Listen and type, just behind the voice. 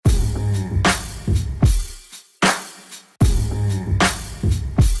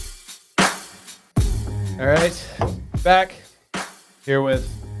Back here with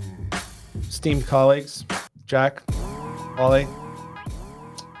esteemed colleagues, Jack, Ollie.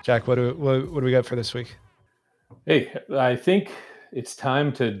 Jack, what do we got for this week? Hey, I think it's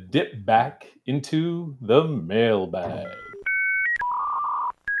time to dip back into the mailbag.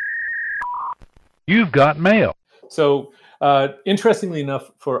 You've got mail. So, interestingly enough,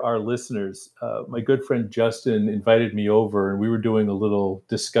 for our listeners, my good friend Justin invited me over, and we were doing a little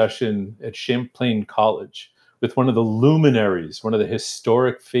discussion at Champlain College with one of the luminaries, one of the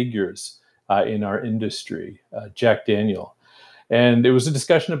historic figures in our industry, Jack Daniel. And it was a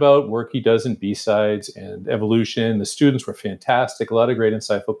discussion about work he does in BSides and evolution. The students were fantastic, a lot of great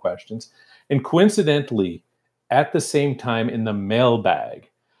insightful questions. And coincidentally, at the same time in the mailbag,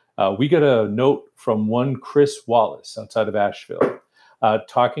 we got a note from one Chris Wallace outside of Asheville,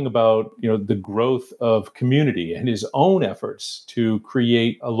 talking about the growth of community and his own efforts to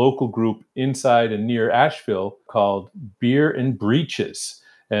create a local group inside and near Asheville called Beer and Breeches.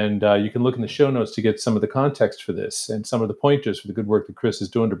 And you can look in the show notes to get some of the context for this and some of the pointers for the good work that Chris is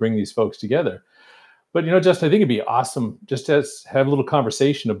doing to bring these folks together. But, Justin, I think it'd be awesome just to have a little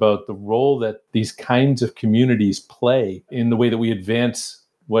conversation about the role that these kinds of communities play in the way that we advance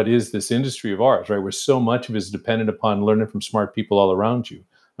what is this industry of ours, right? Where so much of it is dependent upon learning from smart people all around you.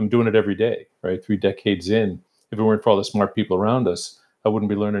 I'm doing it every day, right? 3 decades in. If it weren't for all the smart people around us, I wouldn't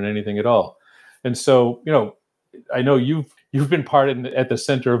be learning anything at all. And so, I know you've been at the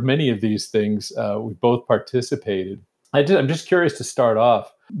center of many of these things. We both participated. I'm just curious to start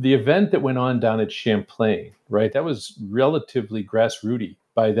off. The event that went on down at Champlain, right? That was relatively grassrootsy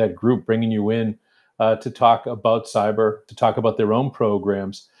by that group bringing you in to talk about cyber, to talk about their own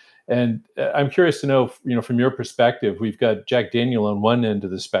programs. And I'm curious to know, from your perspective, we've got Jack Daniel on one end of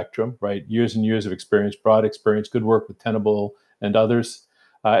the spectrum, right? Years and years of experience, broad experience, good work with Tenable and others.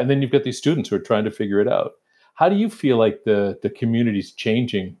 And then you've got these students who are trying to figure it out. How do you feel like the community's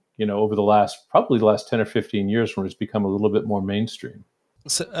changing, over the last 10 or 15 years when it's become a little bit more mainstream?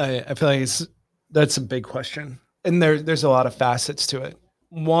 So I feel like that's a big question. And there's a lot of facets to it.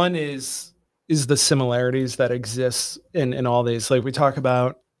 One is the similarities that exist in all these. Like we talk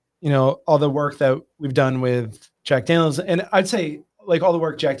about, all the work that we've done with Jack Daniels. And I'd say like all the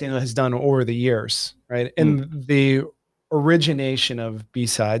work Jack Daniel has done over the years, right? And the origination of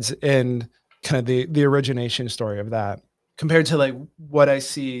BSides and kind of the origination story of that compared to like what I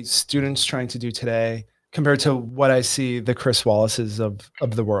see students trying to do today compared to what I see the Chris Wallaces of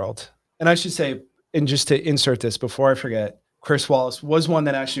the world. And I should say, and just to insert this before I forget, Chris Wallace was one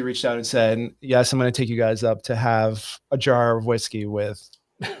that actually reached out and said, yes, I'm going to take you guys up to have a jar of whiskey with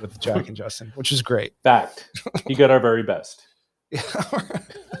Jack and Justin, which is great. Fact. He got our very best.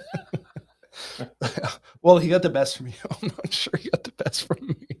 Well, he got the best from you. I'm not sure he got the best from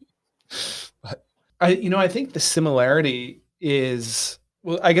me. But I think the similarity is,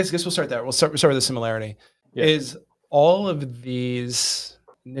 well, I guess we'll start there. We'll start with the similarity. Yeah. Is all of these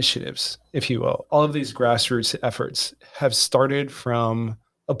initiatives, if you will, all of these grassroots efforts have started from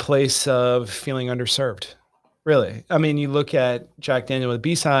a place of feeling underserved. Really. I mean, you look at Jack Daniel with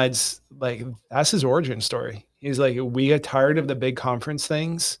BSides, like that's his origin story. He's like, we get tired of the big conference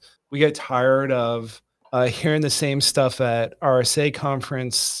things. We get tired of hearing the same stuff at RSA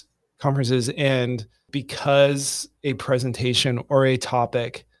conferences. And because a presentation or a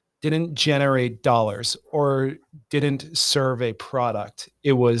topic didn't generate dollars or didn't serve a product,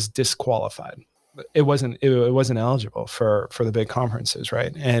 it was disqualified. It wasn't eligible for the big conferences,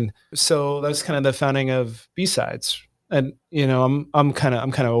 right? And so that's kind of the founding of BSides. And I'm kind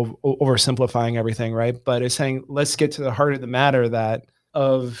of oversimplifying everything, right? But it's saying let's get to the heart of the matter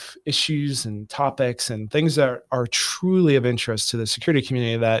of issues and topics and things that are truly of interest to the security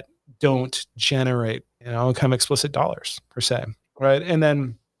community that don't generate kind of explicit dollars per se, right? And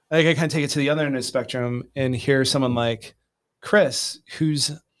then I kind of take it to the other end of the spectrum and hear someone like Chris,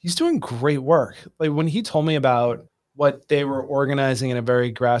 he's doing great work. Like when he told me about what they were organizing in a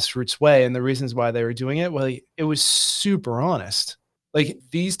very grassroots way and the reasons why they were doing it, well, it was super honest. Like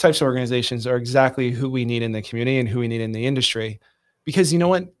these types of organizations are exactly who we need in the community and who we need in the industry. Because you know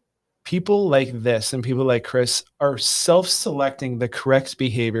what? People like this and people like Chris are self-selecting the correct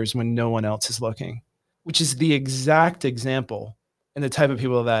behaviors when no one else is looking, which is the exact example and the type of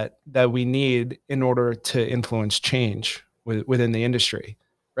people that we need in order to influence change within the industry,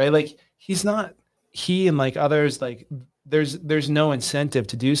 right? Like he and like others, like there's no incentive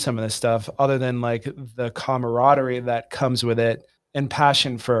to do some of this stuff other than like the camaraderie that comes with it and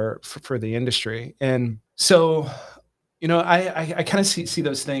passion for the industry. And so, I kind of see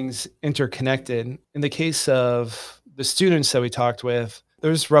those things interconnected. In the case of the students that we talked with,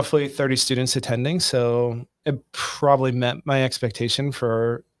 there's roughly 30 students attending. So it probably met my expectation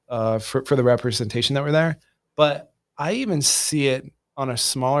for the representation that were there. But I even see it on a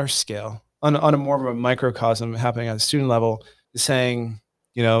smaller scale, on a more of a microcosm happening at the student level, saying,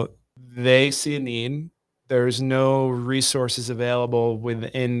 they see a need. There's no resources available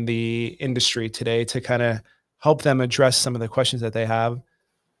within the industry today to kind of help them address some of the questions that they have.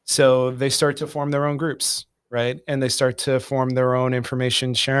 So they start to form their own groups, right? And they start to form their own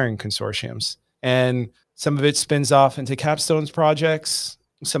information sharing consortiums. And some of it spins off into capstones projects.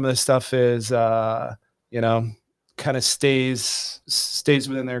 Some of the stuff is, kind of stays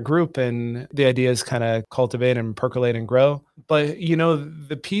within their group, and the ideas kind of cultivate and percolate and grow. But,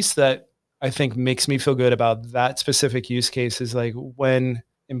 the piece that I think makes me feel good about that specific use case is like when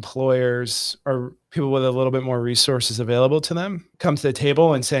employers or people with a little bit more resources available to them come to the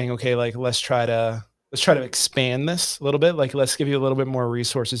table and saying, okay, like let's try to expand this a little bit. Like, let's give you a little bit more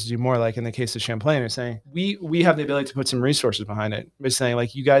resources to do more. Like in the case of Champlain, they're saying we have the ability to put some resources behind it. We're saying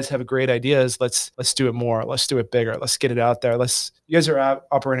like, you guys have great ideas. Let's do it more. Let's do it bigger. Let's get it out there. You guys are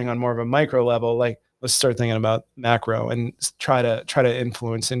operating on more of a micro level. Like, let's start thinking about macro and try to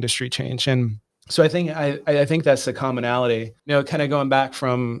influence industry change. And so I think that's the commonality, kind of going back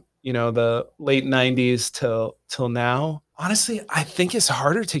from, the late 90s till now. Honestly, I think it's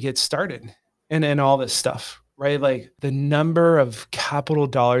harder to get started in all this stuff, right? Like the number of capital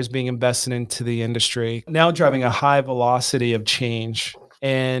dollars being invested into the industry now driving a high velocity of change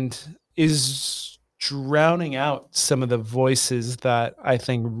and is drowning out some of the voices that I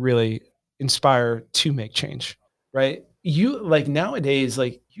think really inspire to make change, right? You like nowadays,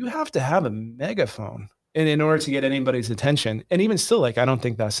 like you have to have a megaphone in order to get anybody's attention. And even still, like, I don't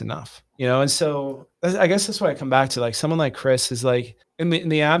think that's enough, And so I guess that's why I come back to like someone like Chris is like, in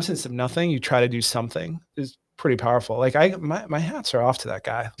the absence of nothing, you try to do something is pretty powerful. Like my hats are off to that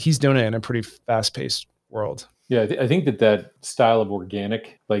guy. He's doing it in a pretty fast paced world. Yeah, I think that style of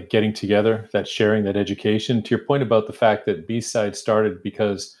organic, like getting together, that sharing, that education, to your point about the fact that BSides started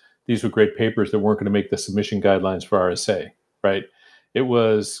because these were great papers that weren't going to make the submission guidelines for RSA, right? It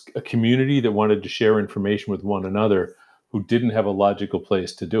was a community that wanted to share information with one another who didn't have a logical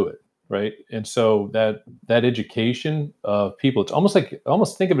place to do it, right? And so that education of people, it's almost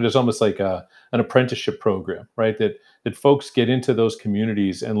think of it as almost like an apprenticeship program, right? That folks get into those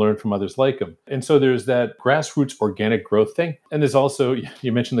communities and learn from others like them. And so there's that grassroots organic growth thing. And there's also,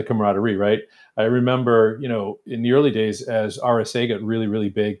 you mentioned the camaraderie, right? I remember, in the early days as RSA got really, really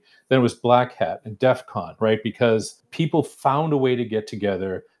big, then it was Black Hat and DEF CON, right? Because people found a way to get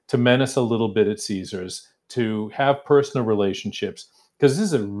together, to menace a little bit at Caesars, to have personal relationships, because this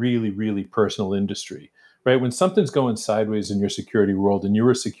is a really, really personal industry, right? When something's going sideways in your security world and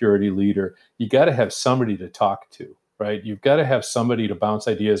you're a security leader, you got to have somebody to talk to, right? You've got to have somebody to bounce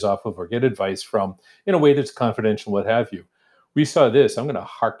ideas off of or get advice from in a way that's confidential, what have you. We saw this, I'm going to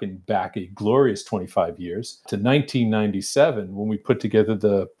harken back a glorious 25 years to 1997 when we put together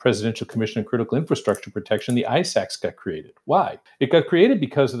the Presidential Commission on Critical Infrastructure Protection. The ISACs got created. Why? It got created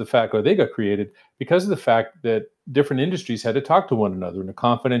because of the fact, or they got created because of the fact that different industries had to talk to one another in a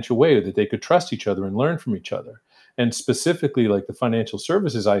confidential way, that they could trust each other and learn from each other. And specifically, like the financial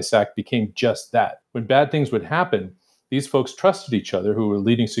services ISAC became just that. When bad things would happen, these folks trusted each other who were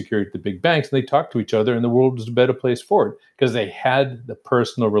leading security at the big banks, and they talked to each other, and the world was a better place for it because they had the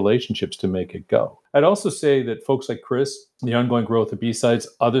personal relationships to make it go. I'd also say that folks like Chris, the ongoing growth of BSides,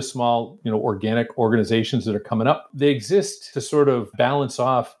 other small, organic organizations that are coming up, they exist to sort of balance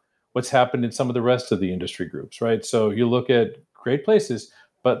off what's happened in some of the rest of the industry groups, right? So you look at great places,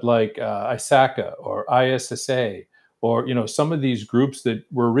 but like ISACA or ISSA, or some of these groups that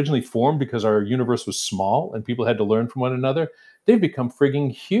were originally formed because our universe was small and people had to learn from one another, they've become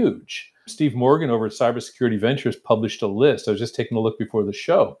frigging huge. Steve Morgan over at Cybersecurity Ventures published a list. I was just taking a look before the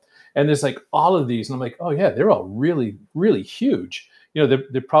show. And there's like all of these. And I'm like, oh yeah, they're all really, really huge.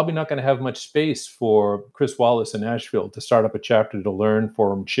 They're probably not going to have much space for Chris Wallace in Nashville to start up a chapter to learn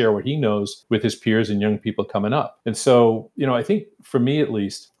for him, share what he knows with his peers and young people coming up. And so, I think for me at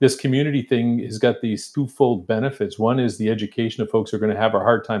least, this community thing has got these twofold benefits. One is the education of folks who are going to have a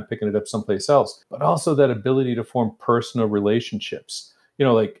hard time picking it up someplace else, but also that ability to form personal relationships.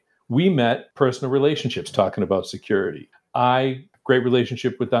 Like we met personal relationships talking about security. Great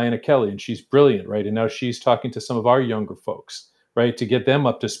relationship with Diana Kelly, and she's brilliant, right? And now she's talking to some of our younger folks, right, to get them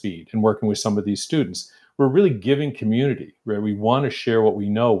up to speed and working with some of these students. We're really giving community, right? We want to share what we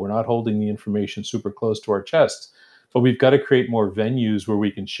know. We're not holding the information super close to our chests, but we've got to create more venues where we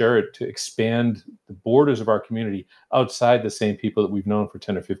can share it to expand the borders of our community outside the same people that we've known for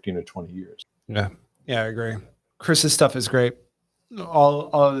 10 or 15 or 20 years. Yeah, I agree. Chris's stuff is great. All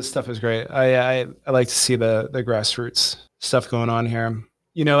of this stuff is great. I like to see the grassroots stuff going on here.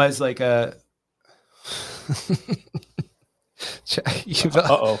 As like a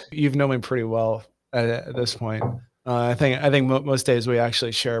you've known me pretty well at this point. I think most days we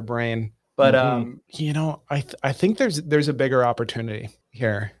actually share a brain. But I think there's a bigger opportunity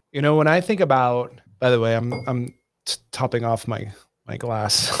here. When I think about, by the way, I'm topping off my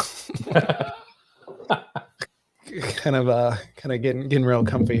glass. kind of getting real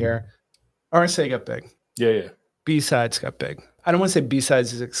comfy here. RSA got big. Yeah. BSides got big. I don't want to say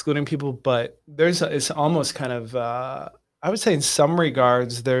BSides is excluding people, but it's almost kind of I would say in some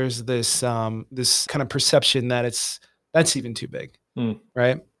regards there's this kind of perception that that's even too big,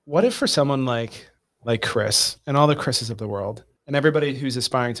 right? What if for someone like Chris and all the Chris's of the world and everybody who's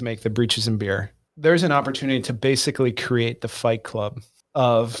aspiring to make the Breeches and Beer, there's an opportunity to basically create the Fight Club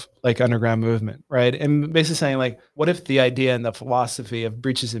of like underground movement, right? And basically saying like, what if the idea and the philosophy of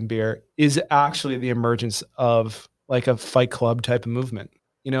Breeches and Beer is actually the emergence of like a Fight Club type of movement,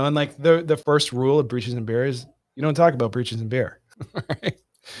 and like the first rule of Breeches and Beer is you don't talk about Breeches and Beer, right?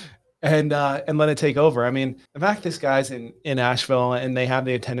 And let it take over. I mean, the fact this guy's in Asheville and they have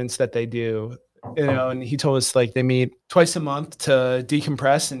the attendance that they do, and he told us like they meet twice a month to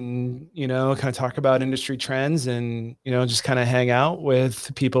decompress and, kind of talk about industry trends and, just kind of hang out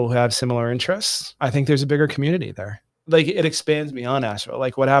with people who have similar interests. I think there's a bigger community there. Like it expands beyond Asheville.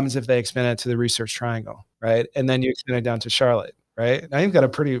 Like what happens if they expand it to the Research Triangle, right? And then you expand it down to Charlotte, right? Now you've got a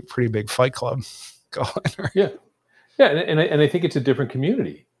pretty big Fight Club going. Right? Yeah. And I think it's a different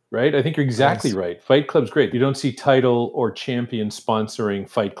community. Right? I think you're exactly right. Fight Club's great. You don't see Title or Champion sponsoring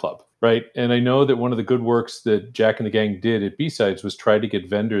Fight Club, right? And I know that one of the good works that Jack and the gang did at BSides was try to get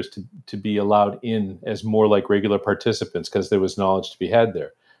vendors to be allowed in as more like regular participants because there was knowledge to be had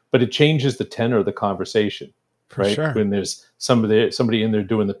there. But it changes the tenor of the conversation, right? Sure. When there's somebody in there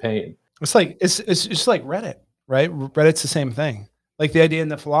doing the paying. It's like it's just like Reddit, right? Reddit's the same thing. Like the idea and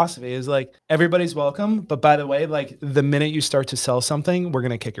the philosophy is like everybody's welcome, but by the way, like the minute you start to sell something, we're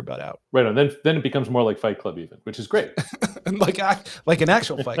gonna kick your butt out. Right on. Then it becomes more like Fight Club even, which is great. like an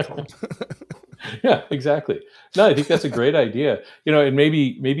actual Fight Club. Yeah, exactly. No, I think that's a great idea. And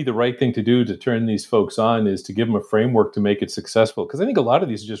maybe the right thing to do to turn these folks on is to give them a framework to make it successful. Because I think a lot of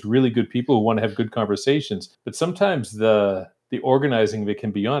these are just really good people who want to have good conversations, but sometimes the organizing of it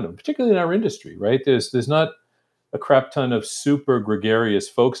can be on them, particularly in our industry, right? There's not a crap ton of super gregarious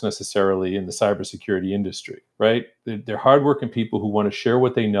folks necessarily in the cybersecurity industry, right? They're hardworking people who want to share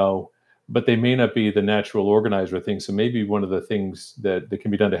what they know, but they may not be the natural organizer of things. So maybe one of the things that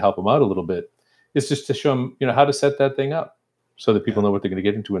can be done to help them out a little bit is just to show them, how to set that thing up so that people know what they're going to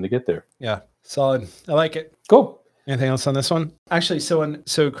get into when they get there. Yeah, solid. I like it. Cool. Anything else on this one? Actually,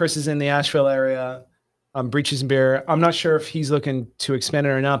 so Chris is in the Asheville area. Breeches and Beer. I'm not sure if he's looking to expand it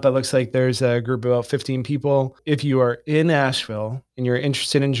or not, but it looks like there's a group of about 15 people. If you are in Asheville and you're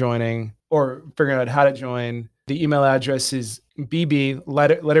interested in joining or figuring out how to join, the email address is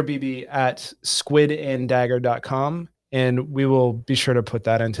letter BB at squidanddagger.com. And we will be sure to put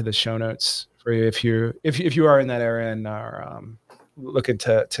that into the show notes for you if you are in that area and are looking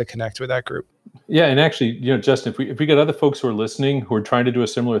to connect with that group. Yeah, and actually, Justin, if we get other folks who are listening who are trying to do a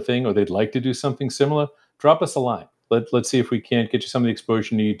similar thing or they'd like to do something similar, drop us a line. Let's see if we can't get you some of the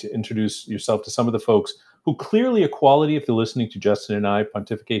exposure you need to introduce yourself to some of the folks who clearly a quality if they're listening to Justin and I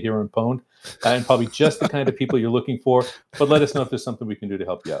pontificate here on Pwned, and probably just the kind of people you're looking for. But let us know if there's something we can do to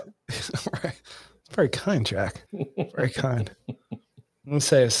help you out. Right. Very kind, Jack. Very kind. I'm going to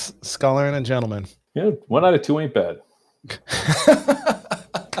say a scholar and a gentleman. Yeah, 1 out of 2 ain't bad.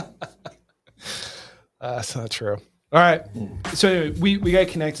 That's not true. All right. So anyway, we got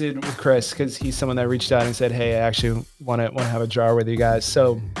connected with Chris because he's someone that reached out and said, "Hey, I actually want to have a jar with you guys."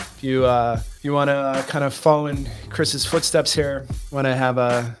 So if you want to kind of follow in Chris's footsteps here, want to have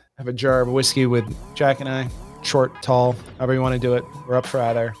a jar of whiskey with Jack and I, short, tall, however you want to do it, we're up for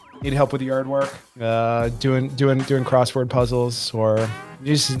either. Need help with yard work, doing crossword puzzles, or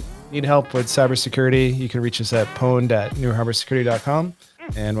you just need help with cybersecurity, you can reach us at pwned@newharborsecurity.com,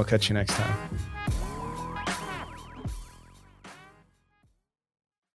 and we'll catch you next time.